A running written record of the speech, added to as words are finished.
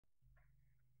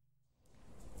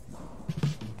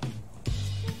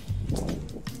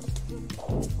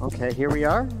Okay, here we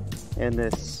are in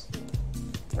this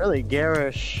really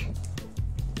garish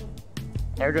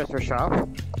hairdresser shop.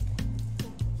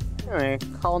 Anyway,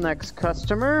 call next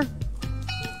customer.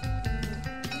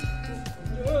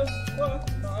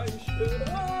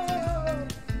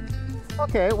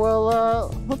 Okay,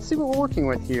 well, let's see what we're working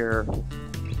with here.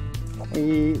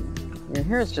 Your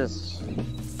hair is just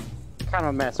kind of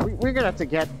a mess. We're gonna have to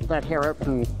get that hair up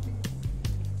from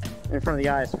in front of the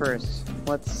eyes first.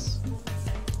 Let's.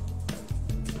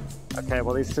 Okay,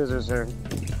 well, these scissors are.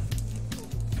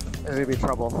 There's gonna be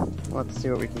trouble. Let's see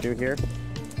what we can do here.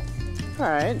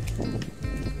 Alright.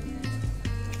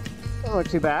 Doesn't look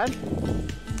too bad.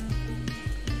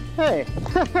 Hey!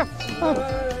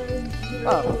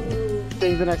 Oh,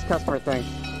 being the next customer thing.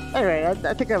 Anyway, I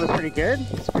think that was pretty good.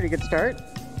 It's a pretty good start.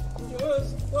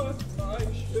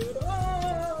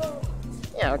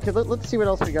 Yeah, okay, let's see what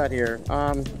else we got here.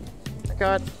 I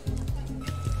got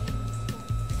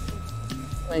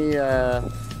a,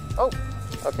 oh,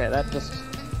 okay, that just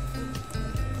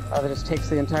takes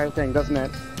the entire thing, doesn't it?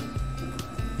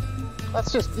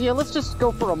 Let's just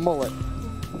go for a mullet.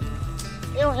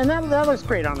 You know, and that looks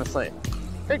great, honestly.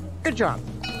 Good job.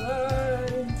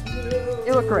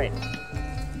 You look great.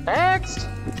 Next!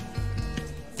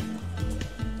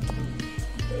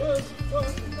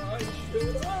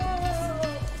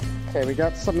 Okay, we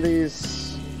got some of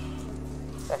these.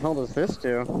 What the hell does this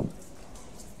do?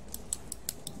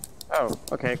 Oh,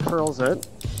 okay, curls it.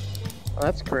 Oh,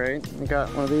 that's great. We got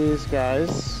one of these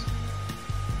guys.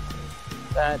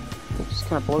 That just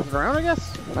kind of blows it around, I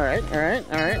guess? Alright, alright,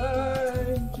 alright.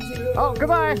 Oh,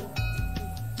 goodbye!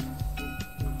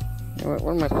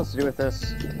 What am I supposed to do with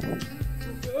this?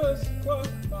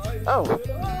 Oh.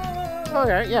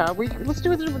 Okay, yeah, let's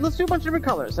do a bunch of different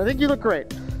colors. I think you look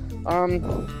great.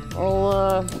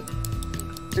 I'll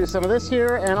do some of this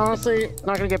here, and honestly,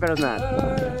 not gonna get better than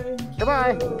that.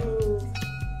 Goodbye!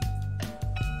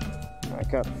 I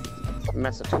got a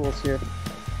mess of tools here.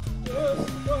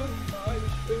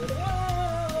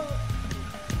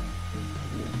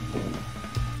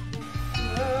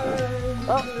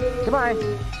 Oh, goodbye!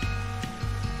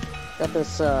 Got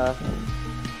this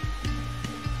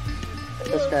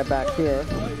guy back here.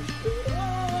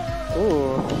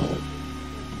 Ooh.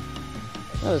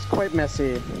 That is quite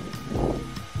messy.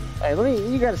 Hey,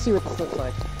 you gotta see what this looks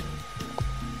like.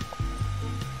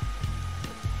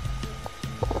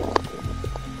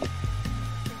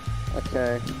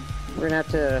 Okay. We're gonna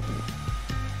have to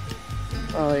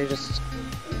probably just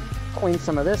clean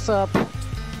some of this up.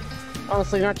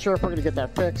 Honestly, not sure if we're gonna get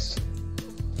that fixed.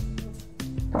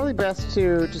 Probably best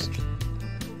to just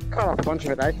cut off a bunch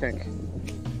of it, I think.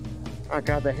 Oh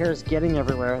god, the hair is getting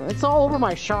everywhere. It's all over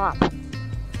my shop.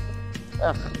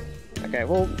 Ugh. Okay,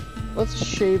 well, let's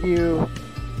shave you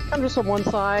kind of just on one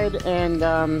side and,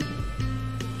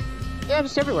 yeah,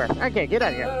 just everywhere. Okay, get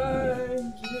out of here.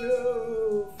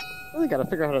 Really gotta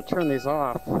figure out how to turn these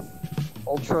off.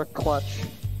 Ultra clutch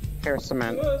hair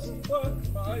cement.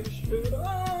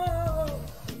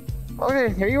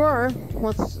 Okay, here you are.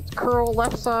 Let's curl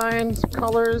left side, some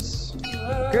colors.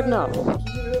 Good enough.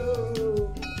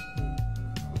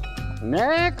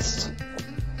 Next!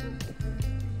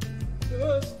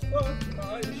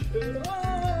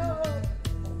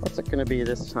 What's it gonna be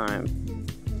this time?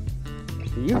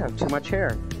 You have too much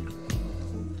hair.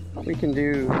 We can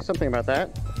do something about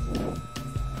that.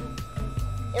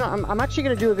 You know, I'm actually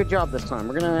gonna do a good job this time.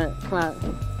 We're gonna kind of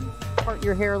part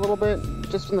your hair a little bit,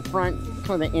 just in the front,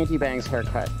 kind of the anti-bangs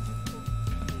haircut.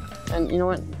 And you know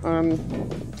what?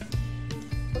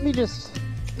 Let me just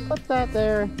put that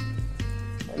there,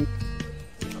 and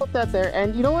put that there,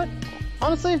 and you know what?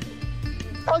 Honestly,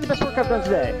 probably the best work I've done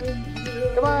today.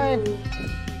 Goodbye.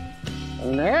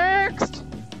 Next.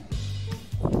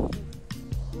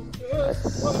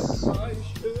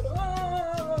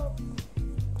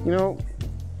 You know,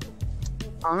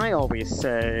 I always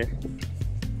say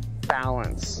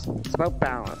balance. It's about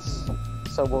balance.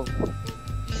 So we'll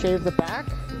shave the back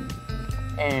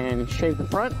and shave the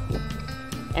front,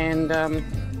 and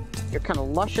you're kind of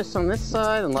luscious on this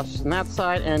side and luscious on that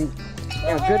side, and you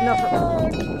know, good enough for...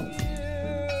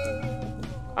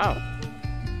 Oh.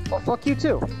 Well, fuck you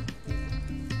too.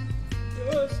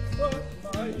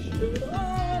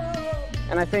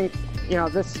 And I think, you know,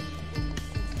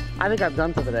 I think I'm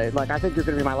done for the day. Like, I think you're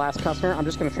going to be my last customer. I'm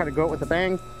just going to try to go out with a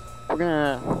bang. We're going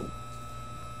to,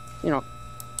 you know,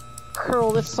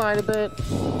 curl this side a bit.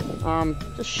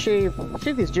 Just shave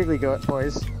these jiggly goat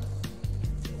boys.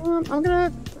 I'm going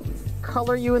to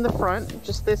color you in the front.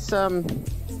 Just this one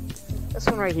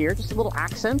right here. Just a little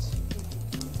accent.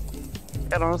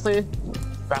 And honestly,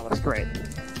 that looks great.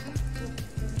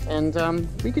 And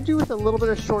we could do with a little bit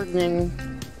of shortening.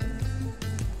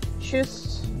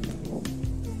 Just...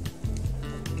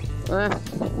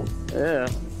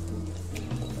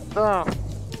 Oh.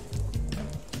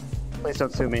 Please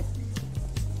don't sue me.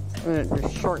 I'm gonna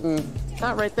just shorten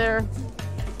that right there.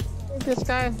 This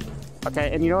guy.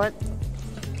 Okay, and you know what?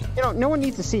 You know, no one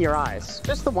needs to see your eyes.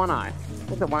 Just the one eye. I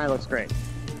think the one eye looks great.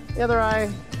 The other eye,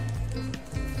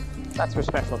 that's for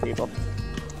special people.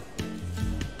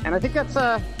 And I think that's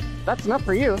enough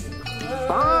for you.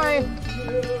 Bye!